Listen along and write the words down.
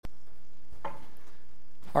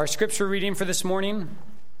Our scripture reading for this morning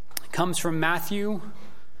comes from Matthew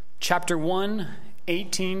chapter 1,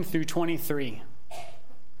 18 through 23.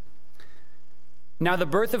 Now the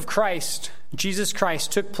birth of Christ, Jesus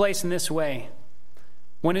Christ, took place in this way.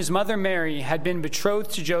 When his mother Mary had been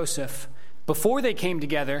betrothed to Joseph, before they came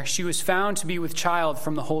together, she was found to be with child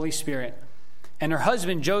from the Holy Spirit. And her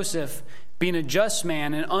husband Joseph, being a just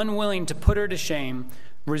man and unwilling to put her to shame,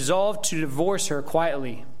 resolved to divorce her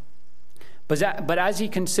quietly. But as he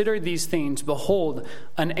considered these things, behold,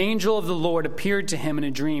 an angel of the Lord appeared to him in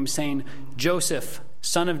a dream, saying, Joseph,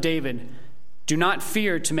 son of David, do not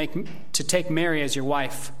fear to take Mary as your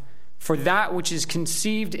wife, for that which is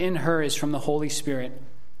conceived in her is from the Holy Spirit.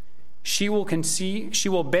 She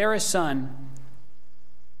will bear a son,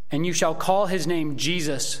 and you shall call his name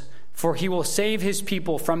Jesus, for he will save his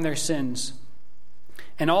people from their sins.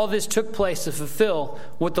 And all this took place to fulfill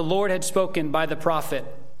what the Lord had spoken by the prophet.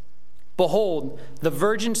 Behold, the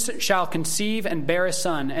virgin shall conceive and bear a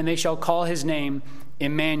son, and they shall call his name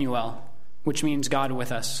Emmanuel, which means God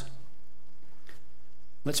with us.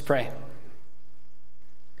 Let's pray.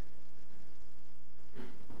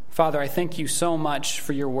 Father, I thank you so much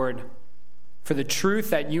for your word, for the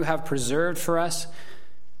truth that you have preserved for us,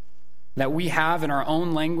 that we have in our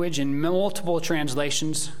own language in multiple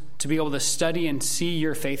translations to be able to study and see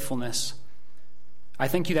your faithfulness. I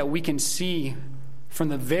thank you that we can see from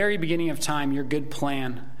the very beginning of time your good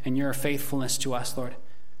plan and your faithfulness to us, Lord.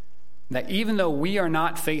 That even though we are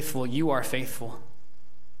not faithful, you are faithful.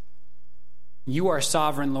 You are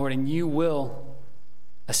sovereign, Lord, and you will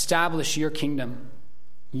establish your kingdom.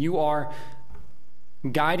 You are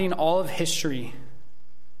guiding all of history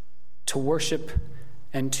to worship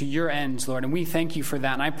and to your ends, Lord. And we thank you for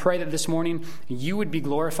that. And I pray that this morning you would be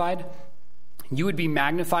glorified, you would be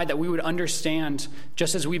magnified, that we would understand,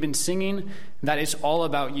 just as we've been singing, that it's all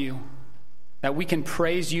about you, that we can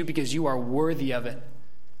praise you because you are worthy of it,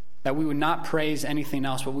 that we would not praise anything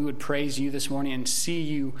else, but we would praise you this morning and see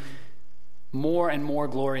you more and more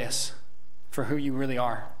glorious for who you really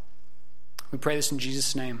are. We pray this in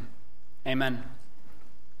Jesus' name. Amen.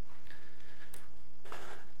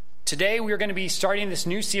 Today we are going to be starting this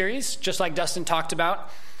new series, just like Dustin talked about,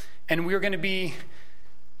 and we are going to be,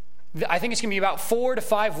 I think it's going to be about 4 to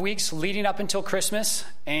 5 weeks leading up until Christmas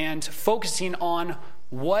and focusing on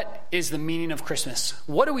what is the meaning of Christmas.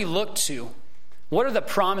 What do we look to? What are the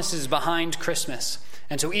promises behind Christmas?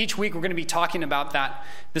 And so each week we're going to be talking about that.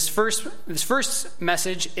 This first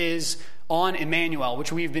message is on Emmanuel,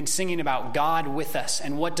 which we've been singing about, God with us.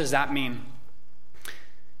 And what does that mean?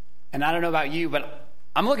 And I don't know about you, but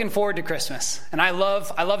I'm looking forward to Christmas. And I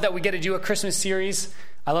love that we get to do a Christmas series.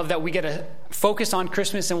 I love that we get to focus on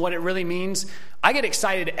Christmas and what it really means. I get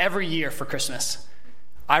excited every year for Christmas.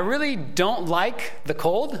 I really don't like the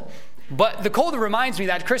cold, but the cold reminds me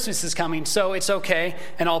that Christmas is coming, so it's okay,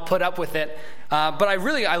 and I'll put up with it. But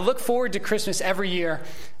I look forward to Christmas every year,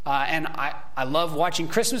 and I love watching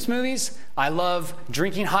Christmas movies. I love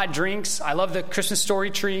drinking hot drinks. I love the Christmas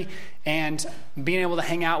story tree and being able to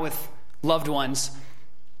hang out with loved ones.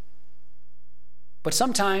 But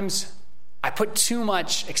sometimes I put too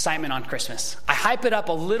much excitement on Christmas. I hype it up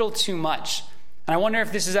a little too much. And I wonder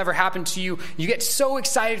if this has ever happened to you. You get so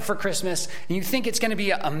excited for Christmas and you think it's going to be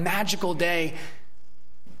a magical day,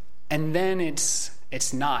 and then it's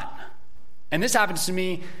not. And this happens to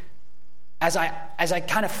me as I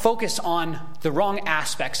kind of focus on the wrong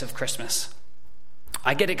aspects of Christmas.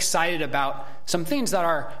 I get excited about some things that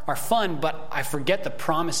are fun, but I forget the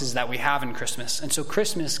promises that we have in Christmas. And so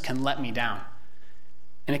Christmas can let me down.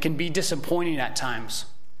 And it can be disappointing at times.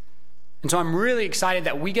 And so I'm really excited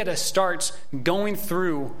that we get to start going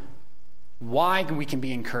through why we can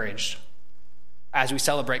be encouraged as we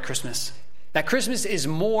celebrate Christmas. That Christmas is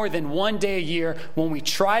more than one day a year when we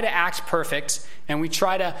try to act perfect and we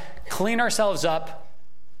try to clean ourselves up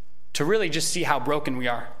to really just see how broken we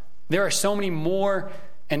are. There are so many more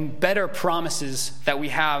and better promises that we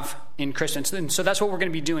have in Christmas. And so that's what we're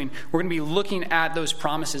going to be doing. We're going to be looking at those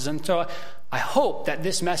promises. And so I hope that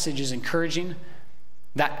this message is encouraging,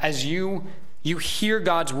 that as you hear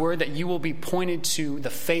God's word, that you will be pointed to the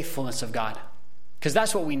faithfulness of God. Because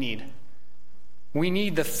that's what we need. We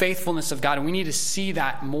need the faithfulness of God, and we need to see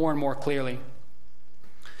that more and more clearly.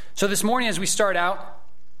 So this morning, as we start out,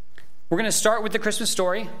 we're going to start with the Christmas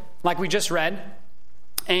story, like we just read.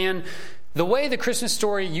 And the way the Christmas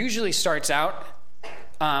story usually starts out,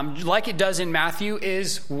 like it does in Matthew,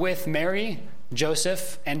 is with Mary,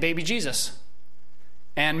 Joseph, and baby Jesus.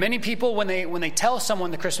 And many people, when they tell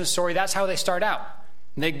someone the Christmas story, that's how they start out.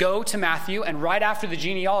 They go to Matthew, and right after the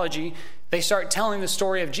genealogy, they start telling the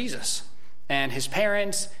story of Jesus and his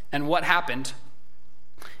parents and what happened.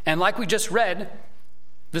 And like we just read,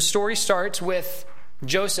 the story starts with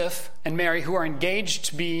Joseph and Mary, who are engaged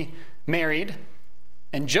to be married,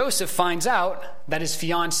 and Joseph finds out that his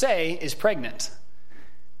fiancée is pregnant.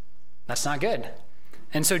 That's not good.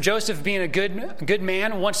 And so Joseph, being a good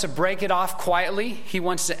man, wants to break it off quietly. He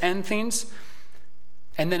wants to end things.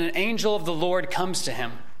 And then an angel of the Lord comes to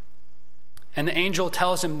him. And the angel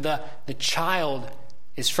tells him the child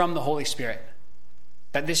is from the Holy Spirit.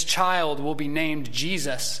 That this child will be named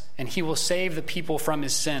Jesus, and he will save the people from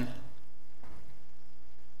his sin.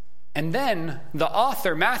 And then the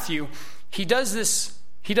author, Matthew, he does this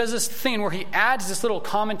thing where he adds this little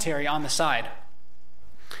commentary on the side.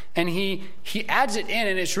 And he adds it in,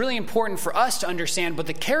 and it's really important for us to understand, but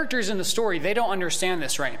the characters in the story, they don't understand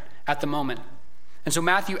this right at the moment. And so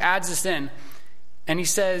Matthew adds this in, and he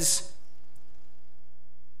says,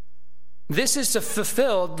 "This is to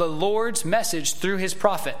fulfill the Lord's message through his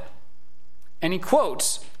prophet." And he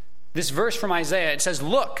quotes this verse from Isaiah. It says,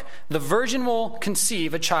 "Look, the virgin will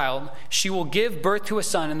conceive a child. She will give birth to a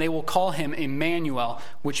son, and they will call him Emmanuel,"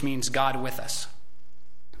 which means God with us.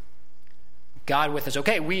 God with us.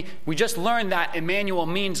 Okay, we just learned that Emmanuel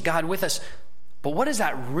means God with us. But what does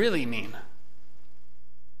that really mean?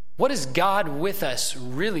 What does God with us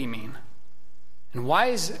really mean? And why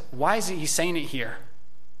is he saying it here?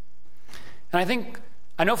 And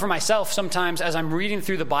I know for myself, sometimes as I'm reading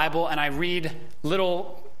through the Bible and I read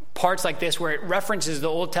little parts like this where it references the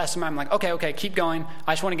Old Testament, I'm like, okay, keep going.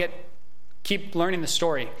 I just want to keep learning the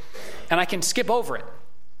story. And I can skip over it.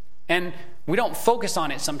 And we don't focus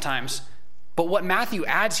on it sometimes. But what Matthew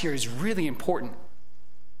adds here is really important.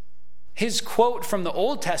 His quote from the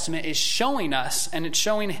Old Testament is showing us, and it's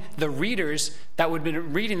showing the readers that would have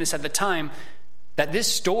been reading this at the time, that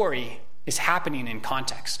this story is happening in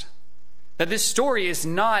context. That this story is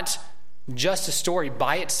not just a story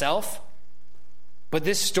by itself, but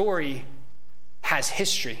this story has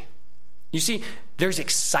history. You see, there's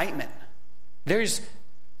excitement. There's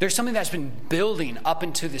something that's been building up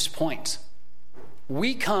until this point.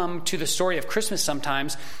 We come to the story of Christmas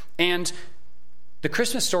sometimes, and the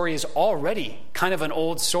Christmas story is already kind of an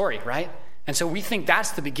old story, right? And so we think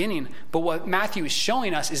that's the beginning. But what Matthew is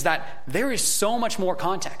showing us is that there is so much more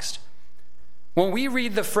context. When we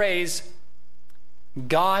read the phrase,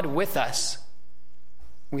 God with us,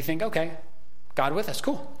 we think, okay, God with us,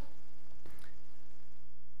 cool.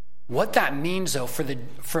 What that means, though,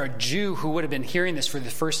 for a Jew who would have been hearing this for the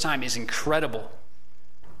first time is incredible.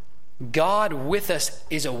 God with us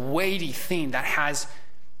is a weighty thing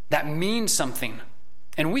that means something.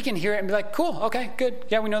 And we can hear it and be like, cool, okay, good.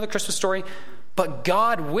 Yeah, we know the Christmas story. But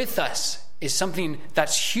God with us is something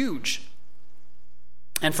that's huge.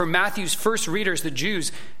 And for Matthew's first readers, the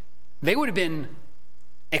Jews, they would have been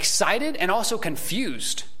excited and also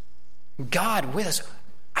confused. God with us.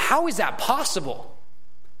 How is that possible?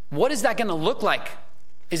 What is that going to look like?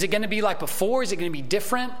 Is it going to be like before? Is it going to be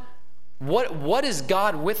different? What does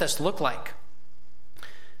God with us look like?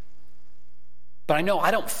 But I know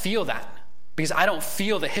I don't feel that because I don't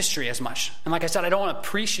feel the history as much. And like I said, I don't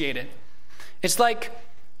appreciate it. It's like,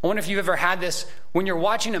 I wonder if you've ever had this when you're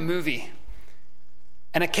watching a movie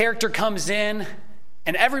and a character comes in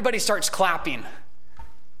and everybody starts clapping.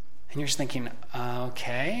 And you're just thinking,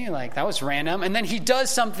 okay, like that was random. And then he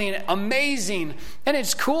does something amazing and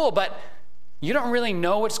it's cool, but you don't really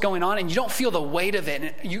know what's going on and you don't feel the weight of it.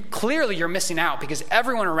 And you're missing out because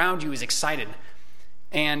everyone around you is excited.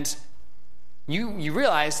 And you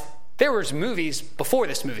realize there was movies before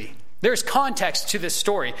this movie. There's context to this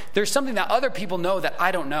story. There's something that other people know that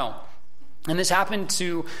I don't know. And this happened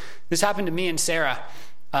to me and Sarah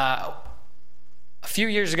a few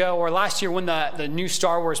years ago, or last year when the new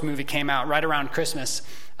Star Wars movie came out right around Christmas.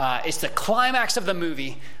 It's the climax of the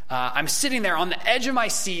movie. I'm sitting there on the edge of my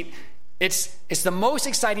seat. It's the most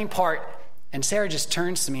exciting part. And Sarah just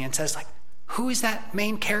turns to me and says, like, who is that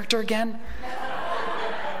main character again?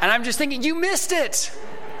 And I'm just thinking, you missed it.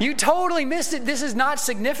 You totally missed it. This is not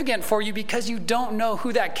significant for you because you don't know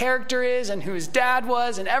who that character is and who his dad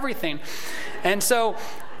was and everything. And so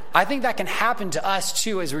I think that can happen to us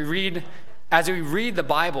too as we read the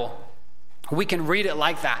Bible. We can read it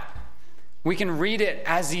like that. We can read it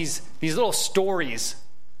as these little stories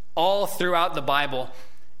all throughout the Bible.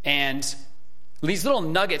 And these little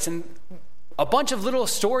nuggets and a bunch of little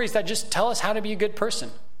stories that just tell us how to be a good person.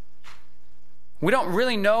 We don't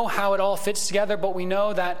really know how it all fits together, but we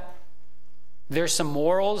know that there's some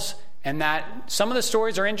morals and that some of the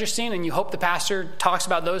stories are interesting and you hope the pastor talks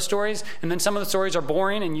about those stories, and then some of the stories are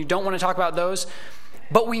boring and you don't want to talk about those.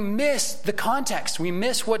 But we miss the context. We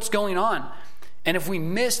miss what's going on. And if we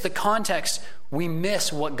miss the context, we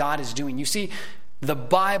miss what God is doing. You see, The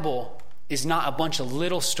Bible is not a bunch of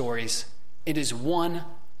little stories. It is one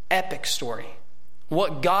epic story.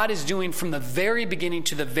 What God is doing from the very beginning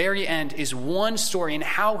to the very end is one story, and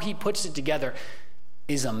how he puts it together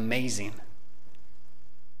is amazing.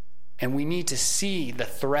 And we need to see the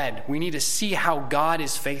thread. We need to see how God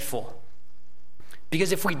is faithful.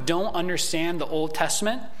 Because if we don't understand the Old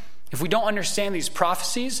Testament, if we don't understand these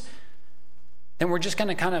prophecies, then we're just going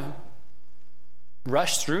to kind of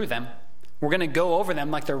rush through them. We're going to go over them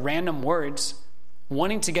like they're random words,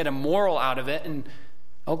 wanting to get a moral out of it. And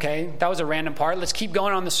okay, that was a random part. Let's keep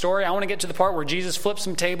going on the story. I want to get to the part where Jesus flips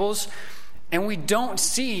some tables. And we don't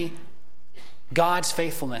see God's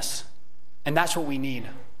faithfulness. And that's what we need.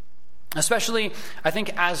 Especially, I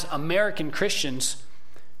think, as American Christians,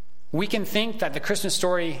 we can think that the Christmas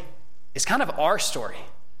story is kind of our story.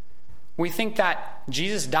 We think that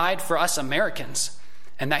Jesus died for us Americans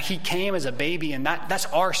and that he came as a baby, and that's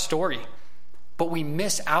our story. But we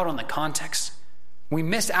miss out on the context. We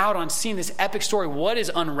miss out on seeing this epic story, what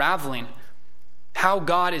is unraveling, how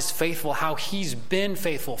God is faithful, how he's been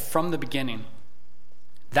faithful from the beginning.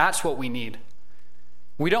 That's what we need.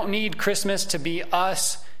 We don't need Christmas to be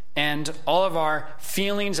us and all of our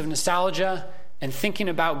feelings of nostalgia and thinking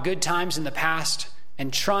about good times in the past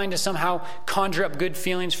and trying to somehow conjure up good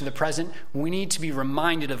feelings for the present. We need to be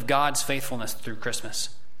reminded of God's faithfulness through Christmas.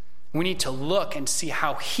 We need to look and see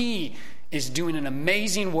how he is doing an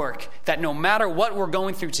amazing work, that no matter what we're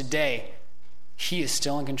going through today, he is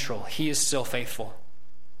still in control. He is still faithful.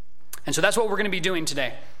 And so that's what we're going to be doing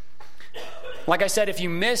today. Like I said, if you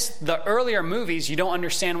missed the earlier movies, you don't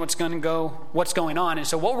understand what's going on. And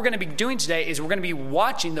so what we're going to be doing today is we're going to be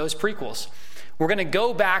watching those prequels. We're going to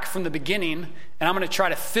go back from the beginning, and I'm going to try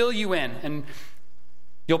to fill you in. And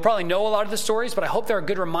you'll probably know a lot of the stories, but I hope they're a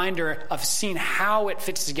good reminder of seeing how it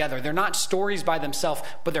fits together. They're not stories by themselves,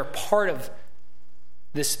 but they're part of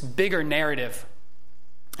this bigger narrative.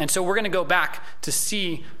 And so we're going to go back to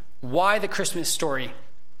see why the Christmas story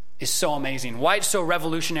is so amazing, why it's so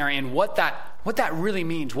revolutionary, and what that really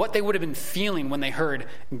means, what they would have been feeling when they heard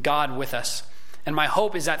God with us. And my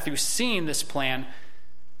hope is that through seeing this plan,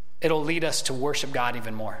 it'll lead us to worship God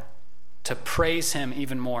even more, to praise him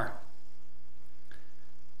even more.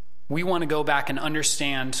 We want to go back and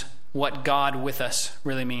understand what God with us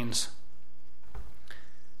really means.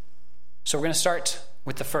 So we're going to start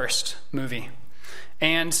with the first movie.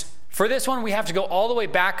 And for this one, we have to go all the way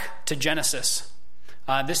back to Genesis.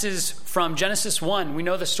 This is from Genesis 1. We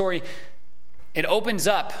know the story. It opens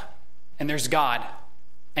up, and there's God.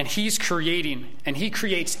 And he's creating, and he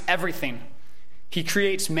creates everything. He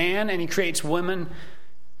creates man, and he creates woman,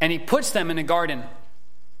 and he puts them in a garden.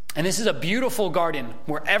 And this is a beautiful garden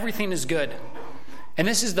where everything is good. And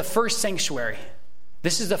this is the first sanctuary.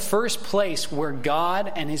 This is the first place where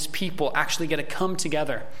God and his people actually get to come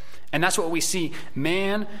together. And that's what we see.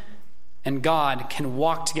 Man and God can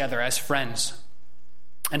walk together as friends.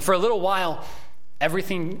 And for a little while,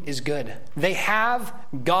 everything is good. They have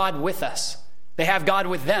God with us. They have God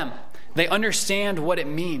with them. They understand what it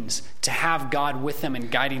means to have God with them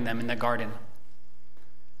and guiding them in the garden.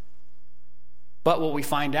 But what we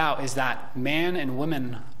find out is that man and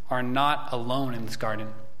woman are not alone in this garden.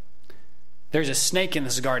 There's a snake in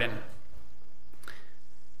this garden.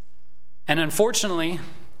 And unfortunately,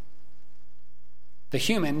 the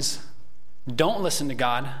humans don't listen to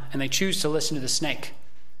God, and they choose to listen to the snake.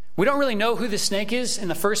 We don't really know who the snake is in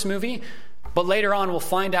the first movie, but later on we'll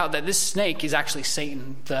find out that this snake is actually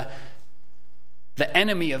Satan, the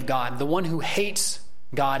enemy of God, the one who hates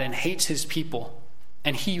God and hates his people.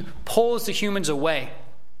 And he pulls the humans away.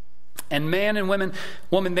 And man and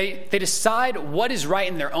woman, they decide what is right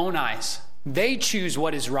in their own eyes. They choose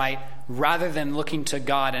what is right rather than looking to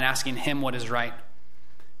God and asking him what is right.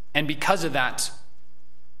 And because of that,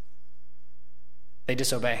 they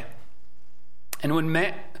disobey. And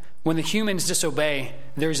when the humans disobey,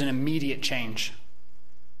 there's an immediate change.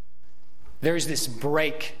 There's this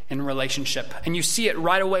break in relationship. And you see it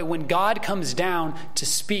right away when God comes down to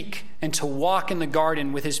speak and to walk in the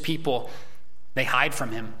garden with his people. They hide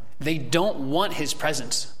from him. They don't want his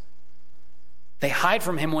presence. They hide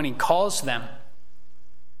from him when he calls them.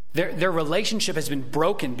 Their relationship has been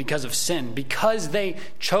broken because of sin. Because they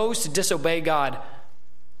chose to disobey God,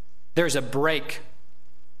 there's a break.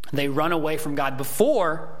 They run away from God.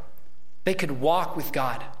 Before, they could walk with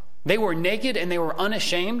God. They were naked and they were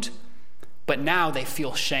unashamed, but now they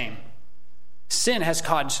feel shame. Sin has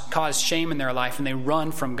caused shame in their life, and they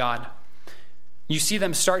run from God. You see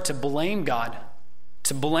them start to blame God,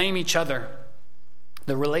 to blame each other.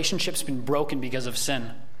 The relationship's been broken because of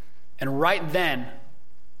sin. And right then,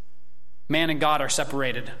 man and God are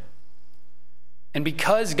separated. And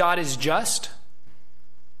because God is just,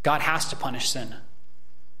 God has to punish sin.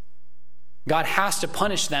 God has to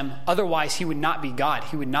punish them, otherwise he would not be God.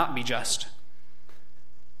 He would not be just.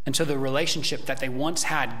 And so the relationship that they once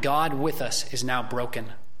had, God with us, is now broken.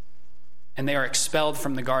 And they are expelled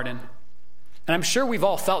from the garden. And I'm sure we've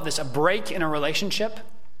all felt this, a break in a relationship.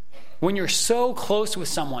 When you're so close with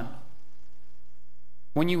someone,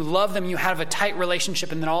 when you love them, you have a tight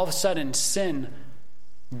relationship, and then all of a sudden sin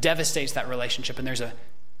devastates that relationship. And there's a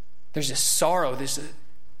sorrow,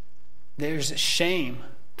 there's a shame.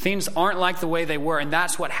 Things aren't like the way they were, and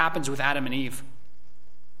that's what happens with Adam and Eve.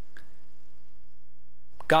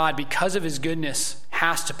 God, because of his goodness,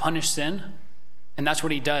 has to punish sin, and that's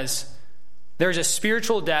what he does. There's a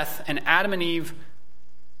spiritual death, and Adam and Eve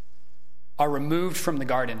are removed from the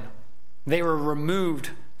garden. They were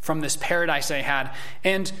removed from this paradise they had.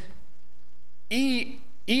 And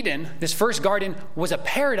Eden, this first garden, was a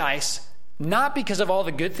paradise, not because of all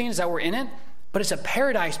the good things that were in it, but it's a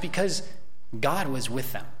paradise because God was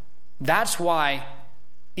with them. That's why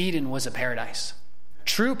Eden was a paradise.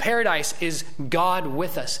 True paradise is God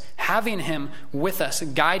with us, having him with us,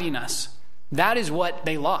 guiding us. That is what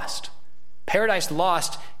they lost. Paradise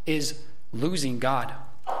lost is losing God.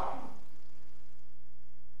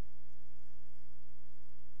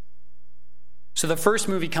 So the first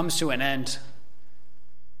movie comes to an end,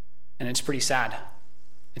 and it's pretty sad.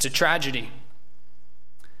 It's a tragedy.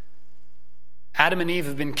 Adam and Eve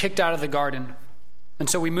have been kicked out of the garden. And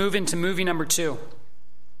so we move into movie number 2.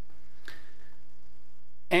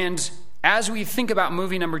 And as we think about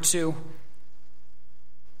movie number 2,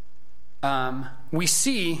 we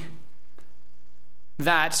see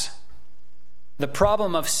that the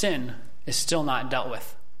problem of sin is still not dealt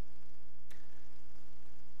with.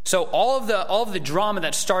 So all of the drama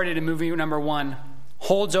that started in movie number 1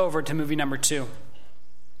 holds over to movie number 2.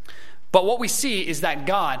 But what we see is that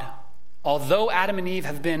God, although Adam and Eve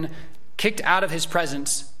have been kicked out of his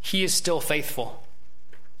presence, he is still faithful.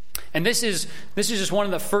 And this is just one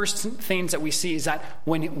of the first things that we see, is that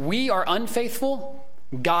when we are unfaithful,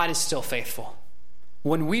 God is still faithful.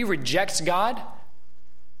 When we reject God,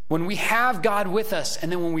 when we have God with us,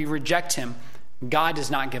 and then when we reject him, God does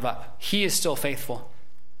not give up. He is still faithful.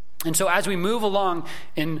 And so as we move along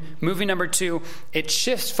in movie number 2, it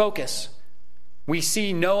shifts focus. We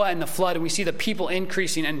see Noah and the flood, and we see the people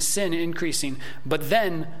increasing and sin increasing. But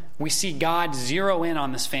then we see God zero in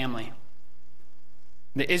on this family,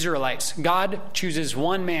 the Israelites. God chooses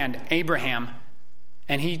one man, Abraham,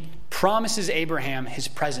 and he promises Abraham his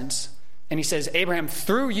presence. And he says, Abraham,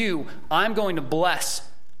 through you, I'm going to bless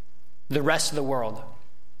the rest of the world.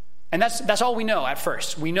 And that's all we know at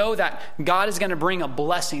first. We know that God is going to bring a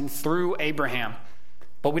blessing through Abraham,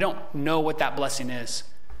 but we don't know what that blessing is.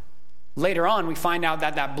 Later on, we find out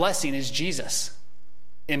that that blessing is Jesus,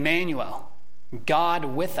 Emmanuel, God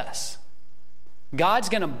with us. God's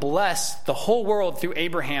going to bless the whole world through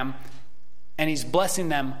Abraham, and he's blessing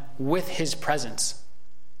them with his presence.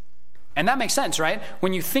 And that makes sense, right?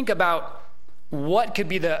 When you think about what could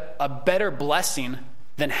be a better blessing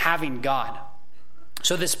than having God.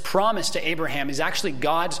 So this promise to Abraham is actually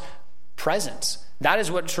God's presence. That is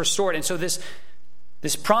what's restored. And so this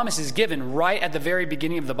promise is given right at the very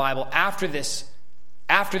beginning of the Bible, after there's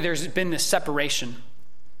been this separation.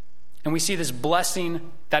 And we see this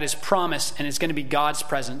blessing that is promised, and it's going to be God's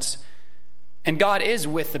presence. And God is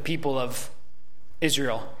with the people of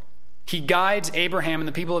Israel. He guides Abraham and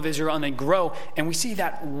the people of Israel, and they grow. And we see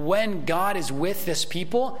that when God is with this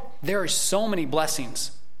people, there are so many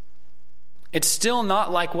blessings. It's still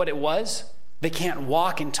not like what it was. They can't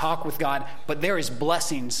walk and talk with God, but there is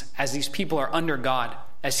blessings as these people are under God,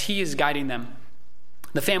 as he is guiding them.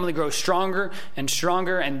 The family grows stronger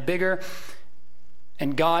and bigger,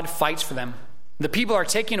 and God fights for them. The people are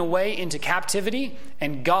taken away into captivity,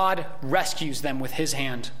 and God rescues them with his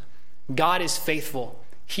hand. God is faithful.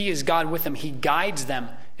 He is God with them. He guides them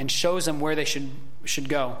and shows them where they should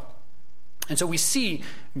go. And so we see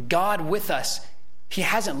God with us. He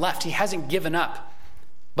hasn't left. He hasn't given up.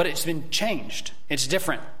 But it's been changed. It's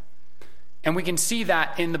different. And we can see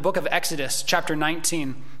that in the book of Exodus, chapter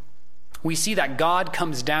 19. We see that God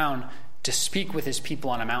comes down to speak with his people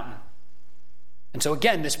on a mountain. And so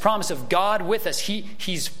again, this promise of God with us,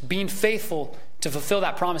 he's being faithful to fulfill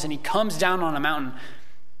that promise, and he comes down on a mountain.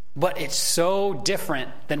 But it's so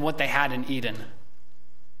different than what they had in Eden.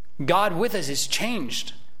 God with us is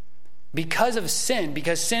changed. Because of sin,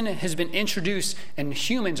 because sin has been introduced and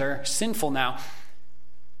humans are sinful now,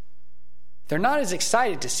 they're not as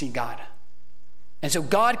excited to see God. And so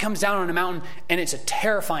God comes down on a mountain, and it's a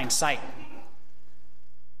terrifying sight.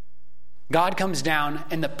 God comes down,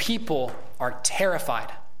 and the people are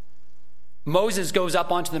terrified. Moses goes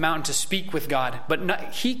up onto the mountain to speak with God,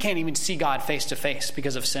 but he can't even see God face to face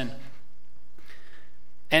because of sin.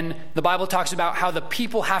 And the Bible talks about how the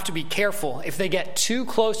people have to be careful. If they get too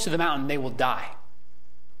close to the mountain, they will die.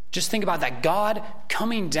 Just think about that. God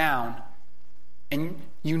coming down, and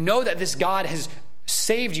you know that this God has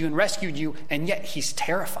saved you and rescued you, and yet he's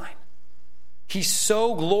terrifying. He's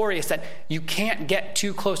so glorious that you can't get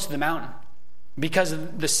too close to the mountain because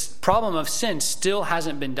this problem of sin still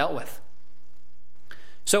hasn't been dealt with.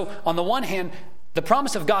 So on the one hand, the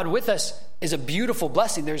promise of God with us is a beautiful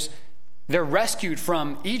blessing. They're rescued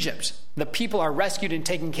from Egypt. The people are rescued and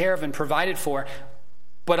taken care of and provided for.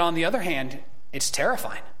 But on the other hand, it's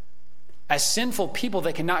terrifying. As sinful people,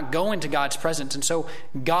 they cannot go into God's presence. And so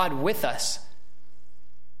God with us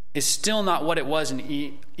is still not what it was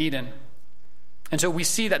in Eden. And so we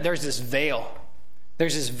see that there's this veil.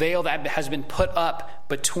 There's this veil that has been put up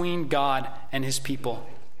between God and his people.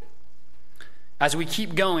 As we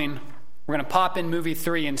keep going, we're going to pop in movie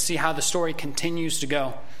 3 and see how the story continues to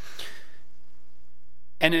go.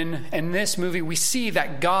 And in this movie, we see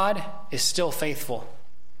that God is still faithful.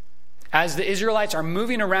 As the Israelites are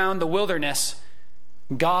moving around the wilderness,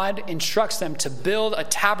 God instructs them to build a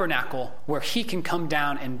tabernacle where he can come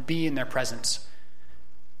down and be in their presence.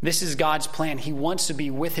 This is God's plan. He wants to be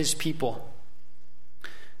with his people.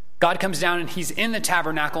 God comes down and he's in the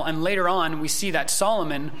tabernacle, and later on we see that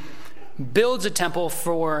Solomon builds a temple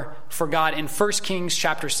for God in 1 Kings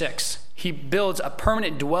chapter 6. He builds a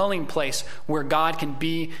permanent dwelling place where God can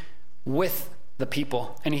be with the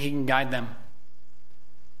people and he can guide them.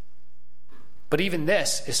 But even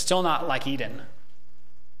this is still not like Eden.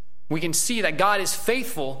 We can see that God is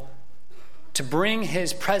faithful to bring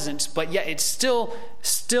his presence, but yet it's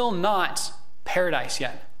still not paradise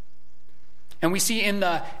yet. And we see in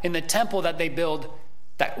the temple that they build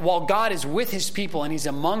that while God is with his people and he's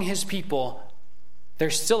among his people,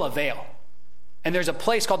 there's still a veil. And there's a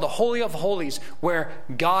place called the Holy of Holies where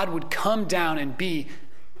God would come down and be.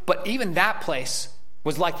 But even that place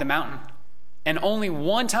was like the mountain. And only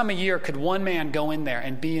one time a year could one man go in there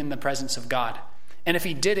and be in the presence of God. And if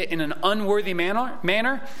he did it in an unworthy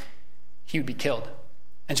manner, he would be killed.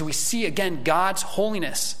 And so we see again God's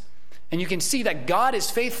holiness. And you can see that God is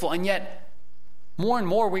faithful, and yet more and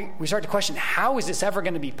more we start to question, how is this ever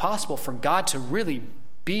going to be possible for God to really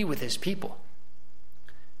be with his people?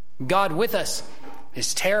 God with us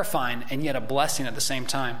is terrifying and yet a blessing at the same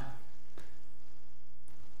time.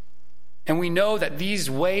 And we know that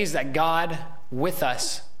these ways that God with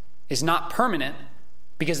us is not permanent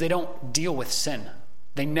because they don't deal with sin.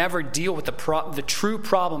 They never deal with the true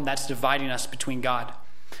problem that's dividing us between God.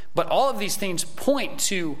 But all of these things point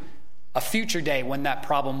to a future day when that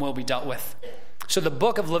problem will be dealt with. So the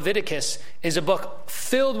book of Leviticus is a book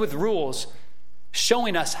filled with rules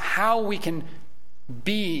showing us how we can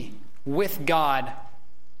be with God,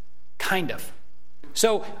 kind of.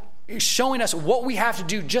 So showing us what we have to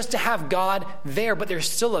do just to have God there, but there's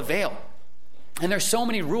still a veil. And there's so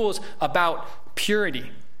many rules about purity.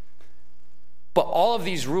 But all of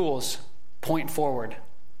these rules point forward.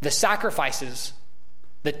 The sacrifices,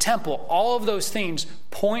 the temple, all of those things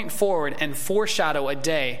point forward and foreshadow a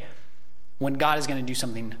day when God is going to do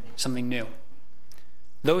something new.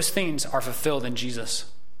 Those things are fulfilled in Jesus.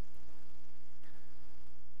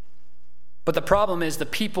 But the problem is the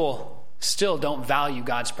people still don't value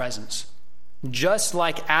God's presence. Just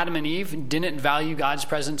like Adam and Eve didn't value God's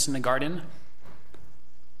presence in the garden,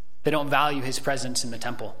 they don't value his presence in the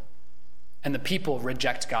temple. And the people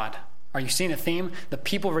reject God. Are you seeing a theme? The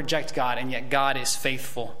people reject God, and yet God is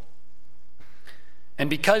faithful. And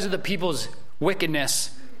because of the people's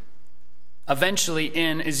wickedness, eventually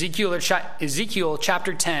in Ezekiel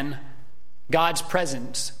chapter 10, God's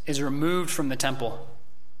presence is removed from the temple.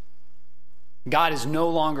 God is no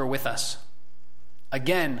longer with us.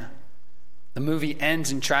 Again, the movie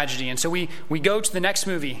ends in tragedy. And so we go to the next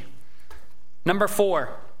movie, number 4.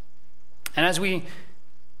 And as we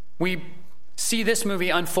see this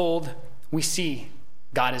movie unfold, we see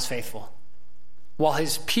God is faithful. While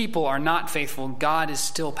his people are not faithful, God is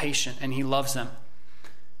still patient and he loves them.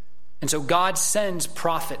 And so God sends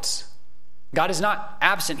prophets. God is not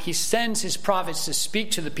absent. He sends his prophets to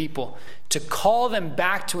speak to the people, to call them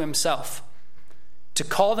back to himself, to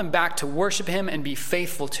call them back to worship him and be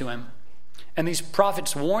faithful to him. And these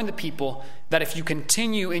prophets warn the people that if you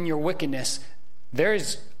continue in your wickedness, there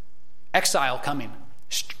is exile coming.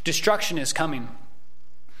 Destruction is coming.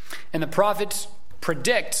 And the prophets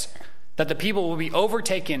predict that the people will be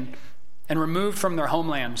overtaken and removed from their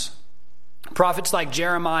homelands. Prophets like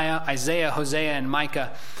Jeremiah, Isaiah, Hosea, and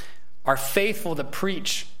Micah are faithful to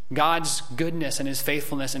preach God's goodness and his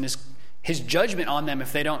faithfulness and his judgment on them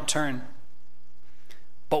if they don't turn.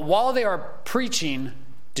 But while they are preaching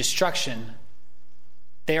destruction,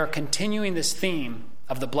 they are continuing this theme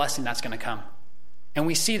of the blessing that's going to come. And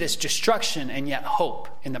we see this destruction and yet hope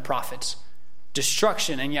in the prophets.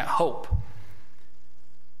 Destruction and yet hope.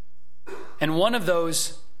 And one of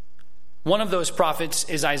those prophets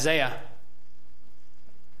is Isaiah.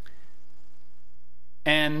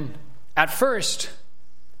 And at first,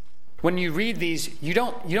 when you read these, you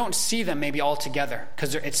don't see them maybe all together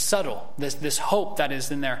because it's subtle, this hope that is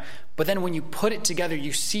in there. But then when you put it together,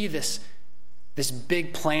 you see this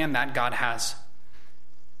big plan that God has.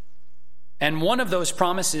 And one of those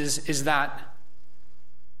promises is that,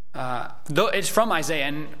 though it's from Isaiah,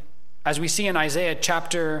 and as we see in Isaiah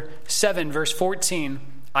chapter 7, verse 14,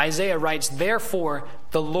 Isaiah writes, "Therefore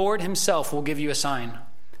the Lord himself will give you a sign.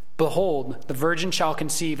 Behold, the virgin shall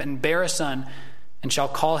conceive and bear a son, and shall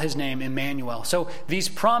call his name Emmanuel." So these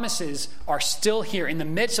promises are still here in the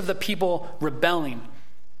midst of the people rebelling,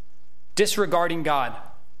 disregarding God,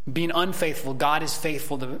 being unfaithful. God is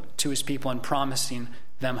faithful to his people and promising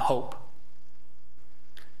them hope.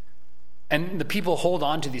 And the people hold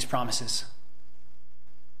on to these promises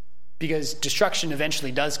because destruction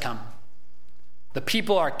eventually does come. The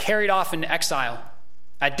people are carried off into exile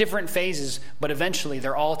at different phases, but eventually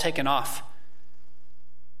they're all taken off.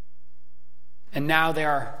 And now they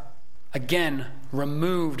are again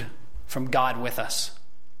removed from God with us.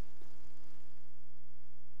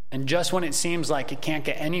 And just when it seems like it can't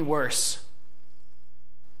get any worse,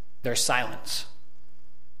 there's silence.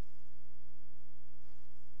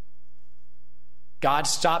 God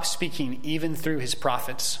stopped speaking even through his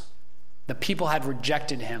prophets. The people had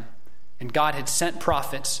rejected him, and God had sent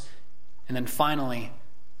prophets, and then finally,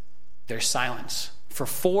 there's silence. For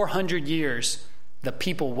 400 years, the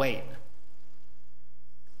people wait.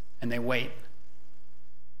 And they wait.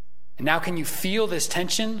 And now can you feel this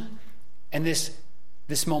tension and this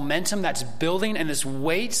momentum that's building and this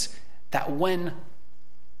weight that when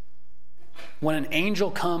an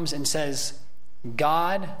angel comes and says,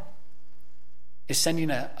 God is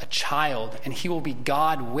sending a child and he will be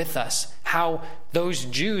God with us, how those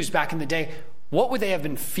Jews back in the day, what would they have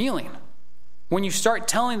been feeling? When you start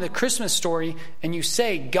telling the Christmas story and you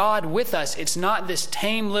say God with us, it's not this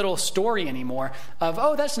tame little story anymore of,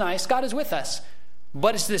 oh, that's nice, God is with us.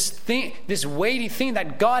 But it's this thing, this weighty thing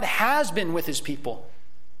that God has been with his people.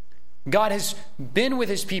 God has been with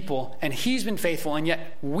his people and he's been faithful, and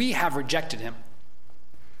yet we have rejected him.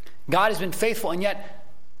 God has been faithful and yet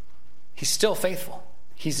he's still faithful.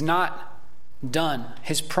 He's not done.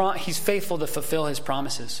 He's faithful to fulfill his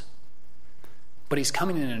promises. But he's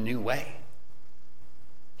coming in a new way.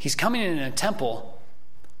 He's coming in a temple,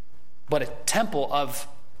 but a temple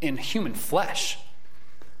in human flesh.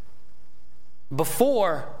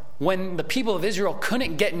 Before, when the people of Israel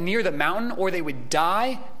couldn't get near the mountain or they would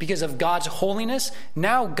die because of God's holiness,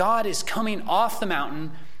 now God is coming off the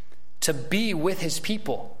mountain to be with his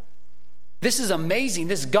people. This is amazing.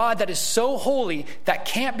 This God that is so holy that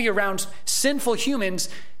can't be around sinful humans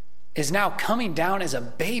is now coming down as a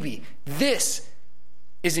baby. This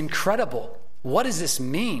is incredible. What does this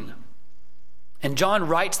mean? And John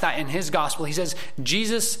writes that in his gospel. He says,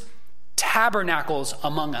 Jesus tabernacles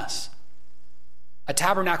among us. A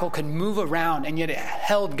tabernacle could move around, and yet it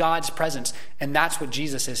held God's presence. And that's what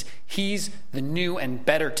Jesus is. He's the new and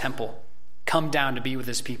better temple, come down to be with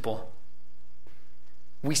his people.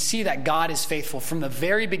 We see that God is faithful. From the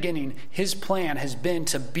very beginning, his plan has been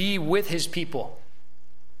to be with his people.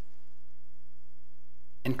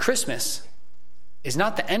 And Christmas is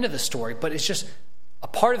not the end of the story, but it's just a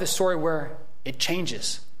part of the story where it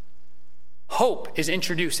changes. Hope is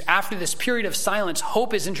introduced. After this period of silence,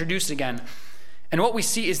 hope is introduced again. And what we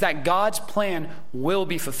see is that God's plan will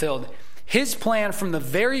be fulfilled. His plan from the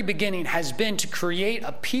very beginning has been to create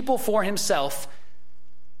a people for himself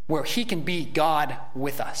where he can be God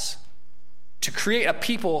with us. To create a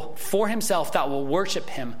people for himself that will worship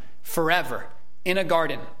him forever in a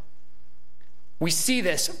garden. We see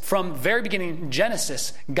this from very beginning,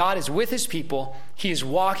 Genesis. God is with his people. He is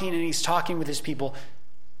walking and he's talking with his people.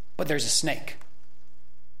 But there's a snake.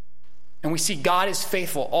 And we see God is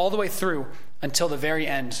faithful all the way through until the very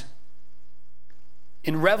end.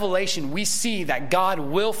 In Revelation, we see that God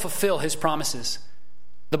will fulfill his promises.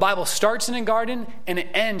 The Bible starts in a garden and it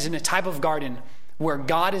ends in a type of garden where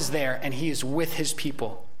God is there and he is with his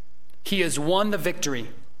people. He has won the victory.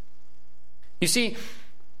 You see,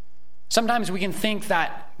 sometimes we can think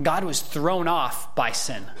that God was thrown off by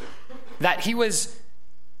sin, that he was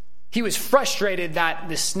frustrated that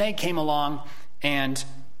the snake came along and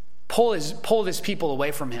pulled his people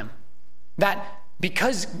away from him. That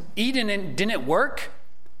because Eden didn't work,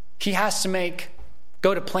 he has to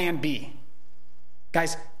go to plan B.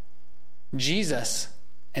 Guys, Jesus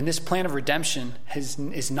and this plan of redemption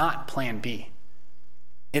is not plan B.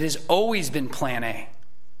 It has always been plan A.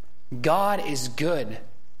 God is good,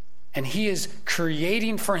 and he is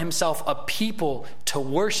creating for himself a people to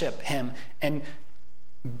worship him and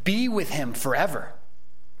be with him forever.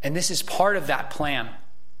 And this is part of that plan.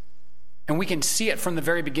 And we can see it from the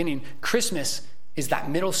very beginning. Christmas is that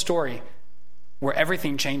middle story where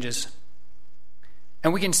everything changes.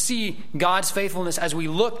 And we can see God's faithfulness as we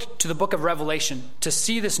look to the book of Revelation to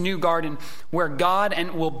see this new garden where God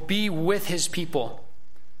will be with his people.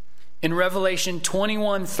 In Revelation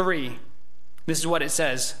 21:3, this is what it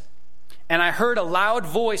says. And I heard a loud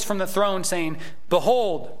voice from the throne saying,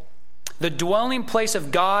 "Behold, the dwelling place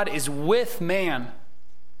of God is with man.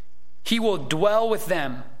 He will dwell with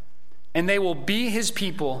them, and they will be his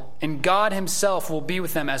people, and God himself will be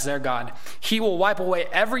with them as their God. He will wipe away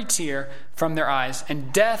every tear from their eyes,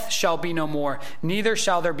 and death shall be no more. Neither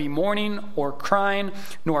shall there be mourning or crying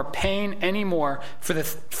nor pain any more, for the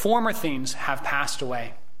former things have passed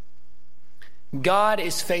away." God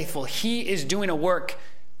is faithful. He is doing a work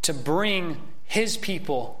to bring his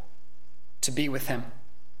people to be with him.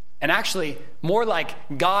 And actually, more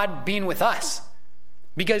like God being with us.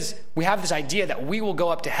 Because we have this idea that we will go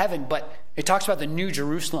up to heaven, but it talks about the new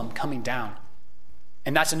Jerusalem coming down.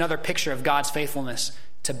 And that's another picture of God's faithfulness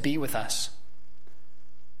to be with us.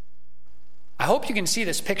 I hope you can see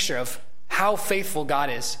this picture of how faithful God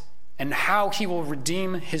is and how he will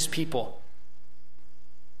redeem his people.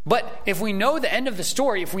 But if we know the end of the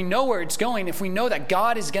story, if we know where it's going, if we know that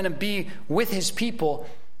God is going to be with his people,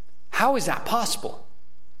 how is that possible?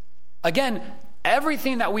 Again,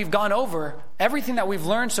 everything that we've gone over, everything that we've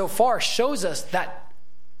learned so far shows us that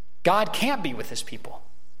God can't be with his people.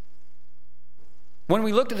 When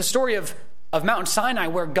we looked at the story of Mount Sinai,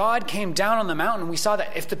 where God came down on the mountain, we saw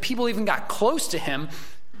that if the people even got close to him,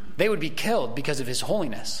 they would be killed because of his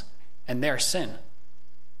holiness and their sin.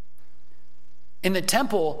 In the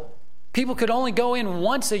temple, people could only go in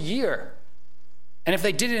once a year. And if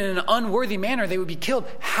they did it in an unworthy manner, they would be killed.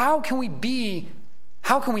 How can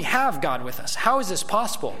we have God with us? How is this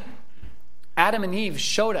possible? Adam and Eve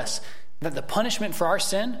showed us that the punishment for our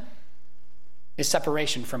sin is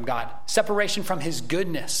separation from God, separation from his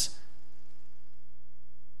goodness.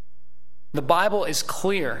 The Bible is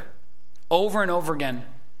clear over and over again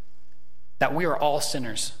that we are all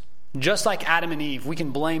sinners. Just like Adam and Eve, we can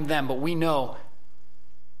blame them, but we know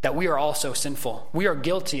that we are also sinful. We are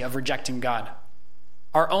guilty of rejecting God.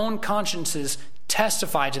 Our own consciences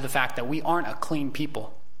testify to the fact that we aren't a clean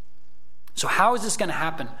people. So how is this going to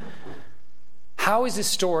happen? How is this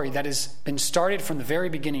story that has been started from the very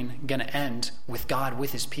beginning going to end with God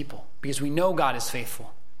with his people? Because we know God is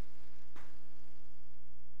faithful.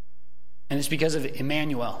 And it's because of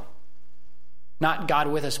Emmanuel. Not God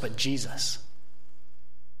with us, but Jesus.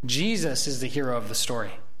 Jesus is the hero of the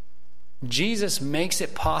story. Jesus makes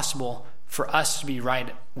it possible for us to be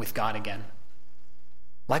right with God again.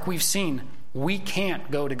 Like we've seen, we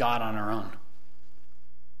can't go to God on our own.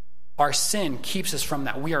 Our sin keeps us from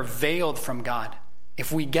that. We are veiled from God.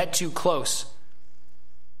 If we get too close,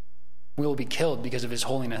 we will be killed because of his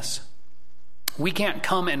holiness. We can't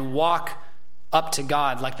come and walk up to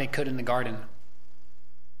God like they could in the garden.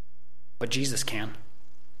 But Jesus can.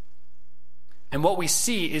 And what we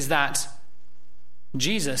see is that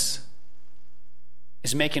Jesus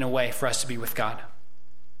is making a way for us to be with God.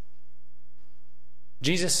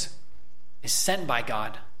 Jesus is sent by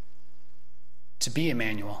God to be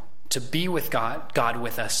Emmanuel, to be with God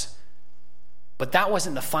with us. But that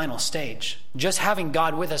wasn't the final stage. Just having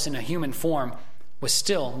God with us in a human form was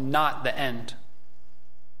still not the end.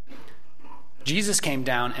 Jesus came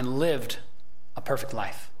down and lived a perfect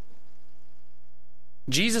life.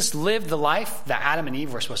 Jesus lived the life that Adam and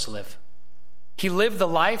Eve were supposed to live. He lived the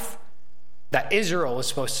life that Israel was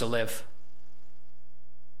supposed to live.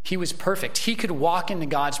 He was perfect. He could walk into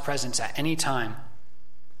God's presence at any time.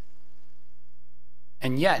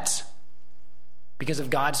 And yet, because of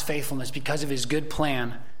God's faithfulness, because of his good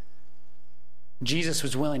plan, Jesus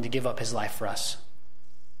was willing to give up his life for us.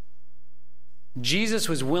 Jesus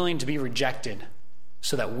was willing to be rejected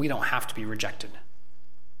so that we don't have to be rejected.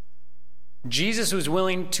 Jesus was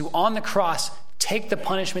willing to, on the cross, take the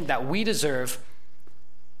punishment that we deserve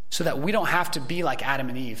so that we don't have to be like Adam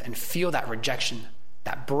and Eve and feel that rejection,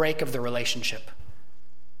 that break of the relationship.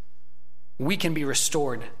 We can be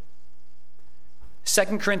restored.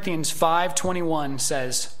 2 Corinthians 5:21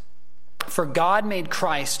 says, "For God made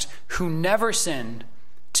Christ, who never sinned,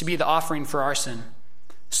 to be the offering for our sin,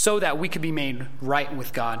 so that we could be made right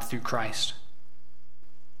with God through Christ.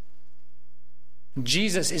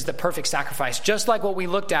 Jesus is the perfect sacrifice, just like what we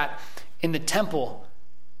looked at in the temple,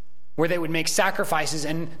 where they would make sacrifices,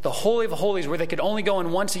 and the Holy of Holies, where they could only go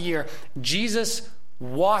in once a year. Jesus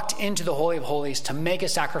walked into the Holy of Holies to make a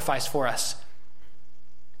sacrifice for us.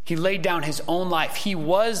 He laid down his own life. He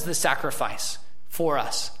was the sacrifice for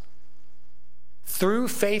us. Through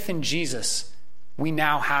faith in Jesus, we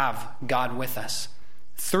now have God with us.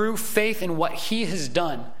 Through faith in what he has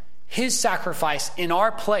done, his sacrifice in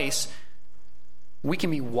our place, we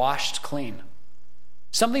can be washed clean.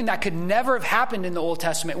 Something that could never have happened in the Old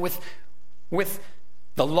Testament with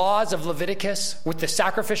the laws of Leviticus, with the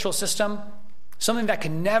sacrificial system. Something that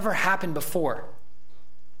could never happen before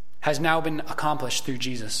has now been accomplished through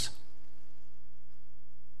Jesus.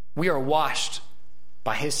 We are washed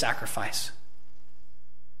by his sacrifice.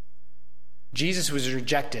 Jesus was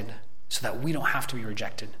rejected so that we don't have to be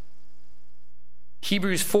rejected.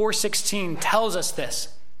 Hebrews 4:16 tells us this.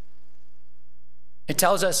 It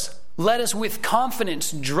tells us, "Let us with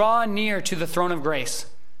confidence draw near to the throne of grace,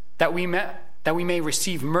 that we may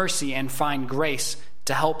receive mercy and find grace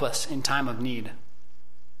to help us in time of need."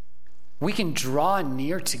 We can draw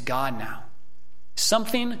near to God now.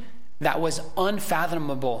 Something that was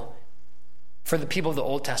unfathomable for the people of the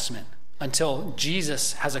Old Testament until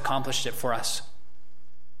Jesus has accomplished it for us.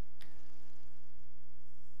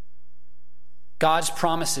 God's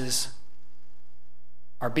promises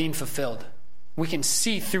are being fulfilled. We can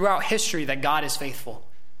see throughout history that God is faithful.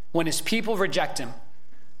 When his people reject him,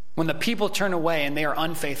 when the people turn away and they are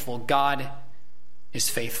unfaithful, God is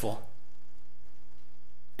faithful.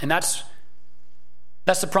 And that's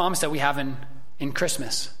the promise that we have in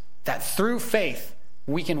Christmas, that through faith,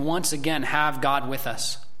 we can once again have God with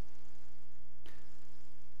us.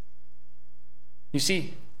 You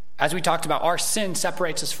see, as we talked about, our sin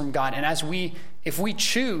separates us from God. And if we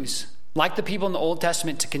choose, like the people in the Old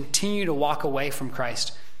Testament, to continue to walk away from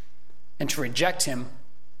Christ and to reject him,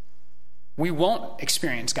 we won't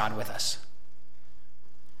experience God with us.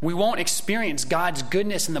 We won't experience God's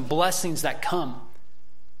goodness and the blessings that come.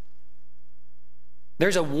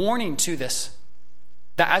 There's a warning to this,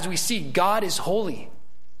 that as we see, God is holy.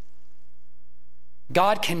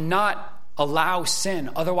 God cannot allow sin,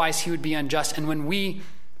 otherwise he would be unjust. And when we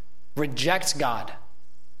reject God,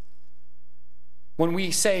 when we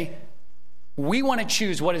say we want to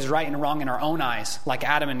choose what is right and wrong in our own eyes, like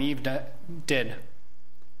Adam and Eve did,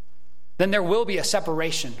 then there will be a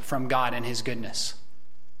separation from God and his goodness.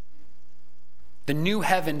 The new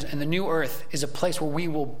heavens and the new earth is a place where we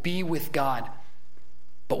will be with God,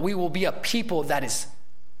 but we will be a people that has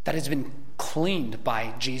been cleaned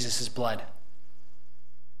by Jesus' blood.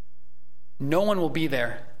 No one will be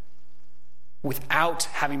there without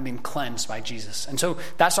having been cleansed by Jesus. And so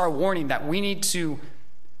that's our warning, that we need to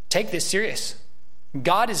take this serious.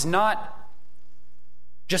 God is not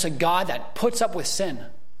just a God that puts up with sin,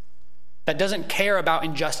 that doesn't care about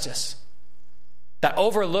injustice, that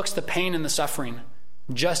overlooks the pain and the suffering.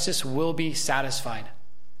 Justice will be satisfied.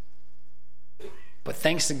 But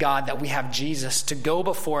thanks to God that we have Jesus to go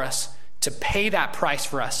before us, to pay that price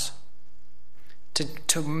for us,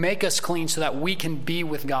 to make us clean so that we can be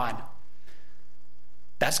with God.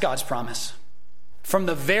 That's God's promise. From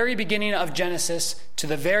the very beginning of Genesis to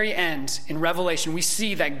the very end in Revelation, we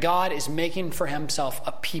see that God is making for himself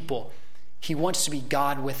a people. He wants to be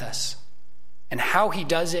God with us. And how he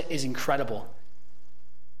does it is incredible.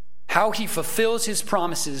 How he fulfills his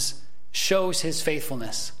promises shows his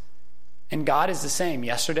faithfulness. And God is the same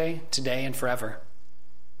yesterday, today, and forever.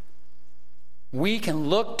 We can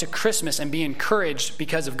look to Christmas and be encouraged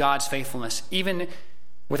because of God's faithfulness, even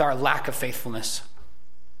with our lack of faithfulness.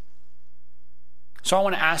 So I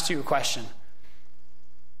want to ask you a question.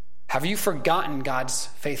 Have you forgotten God's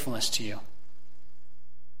faithfulness to you?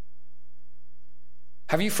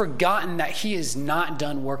 Have you forgotten that he is not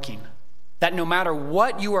done working? That no matter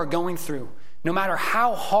what you are going through, no matter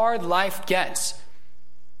how hard life gets,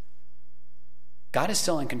 God is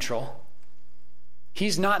still in control.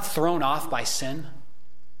 He's not thrown off by sin.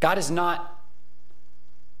 God is not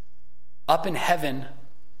up in heaven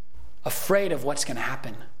afraid of what's going to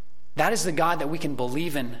happen. That is the God that we can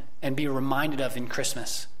believe in and be reminded of in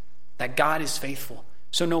Christmas, that God is faithful.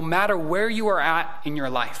 So no matter where you are at in your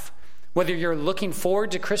life, whether you're looking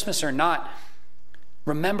forward to Christmas or not,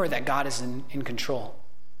 remember that God is in control.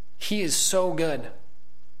 He is so good.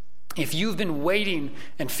 If you've been waiting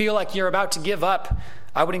and feel like you're about to give up,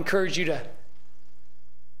 I would encourage you to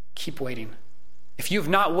keep waiting. If you've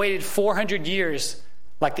not waited 400 years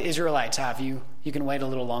like the Israelites have, you can wait a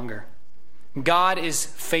little longer. God is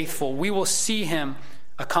faithful. We will see him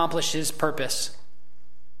accomplish his purpose.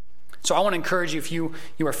 So I want to encourage you if you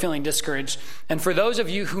are feeling discouraged. And for those of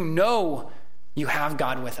you who know you have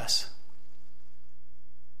God with us,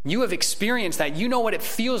 you have experienced that. You know what it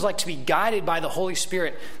feels like to be guided by the Holy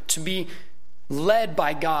Spirit, to be led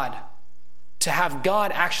by God, to have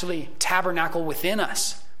God actually tabernacle within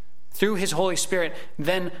us through his Holy Spirit.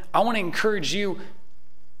 Then I want to encourage you,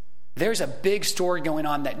 there's a big story going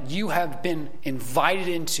on that you have been invited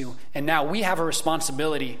into, and now we have a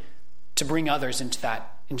responsibility to bring others into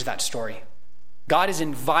that story. God is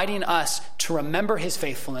inviting us to remember his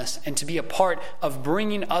faithfulness and to be a part of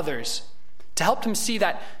bringing others, to help them see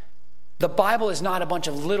that the Bible is not a bunch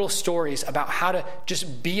of little stories about how to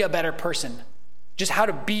just be a better person, just how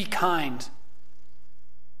to be kind.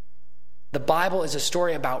 The Bible is a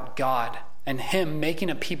story about God and him making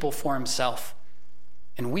a people for himself.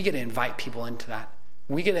 And we get to invite people into that.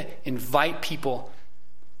 We get to invite people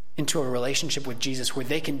into a relationship with Jesus where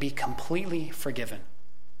they can be completely forgiven,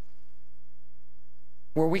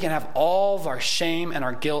 where we can have all of our shame and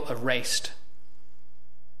our guilt erased,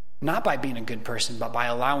 not by being a good person, but by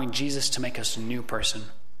allowing Jesus to make us a new person.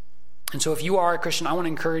 And so if you are a Christian, I want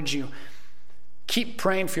to encourage you, keep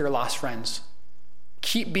praying for your lost friends.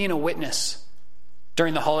 Keep being a witness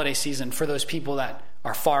during the holiday season for those people that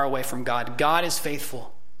are far away from God. God is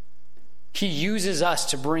faithful. He uses us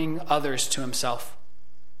to bring others to himself.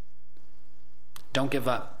 Don't give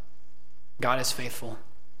up. God is faithful.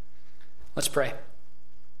 Let's pray.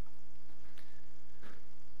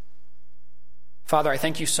 Father, I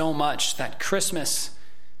thank you so much that Christmas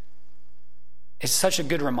is such a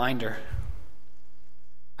good reminder.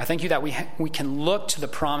 I thank you that we can look to the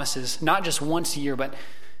promises, not just once a year, but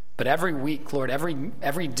every week, Lord,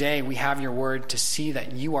 every day we have your word to see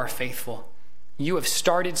that you are faithful. You have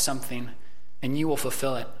started something and you will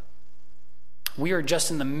fulfill it. We are just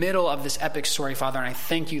in the middle of this epic story, Father, and I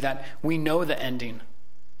thank you that we know the ending.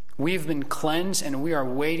 We've been cleansed and we are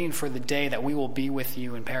waiting for the day that we will be with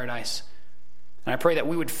you in paradise. And I pray that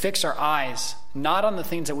we would fix our eyes, not on the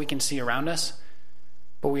things that we can see around us,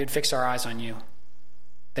 but we would fix our eyes on you.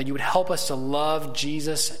 That you would help us to love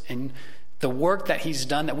Jesus and the work that he's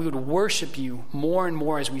done, that we would worship you more and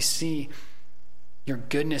more as we see your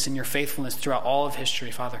goodness and your faithfulness throughout all of history,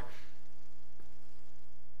 Father.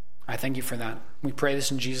 I thank you for that. We pray this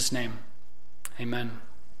in Jesus' name. Amen.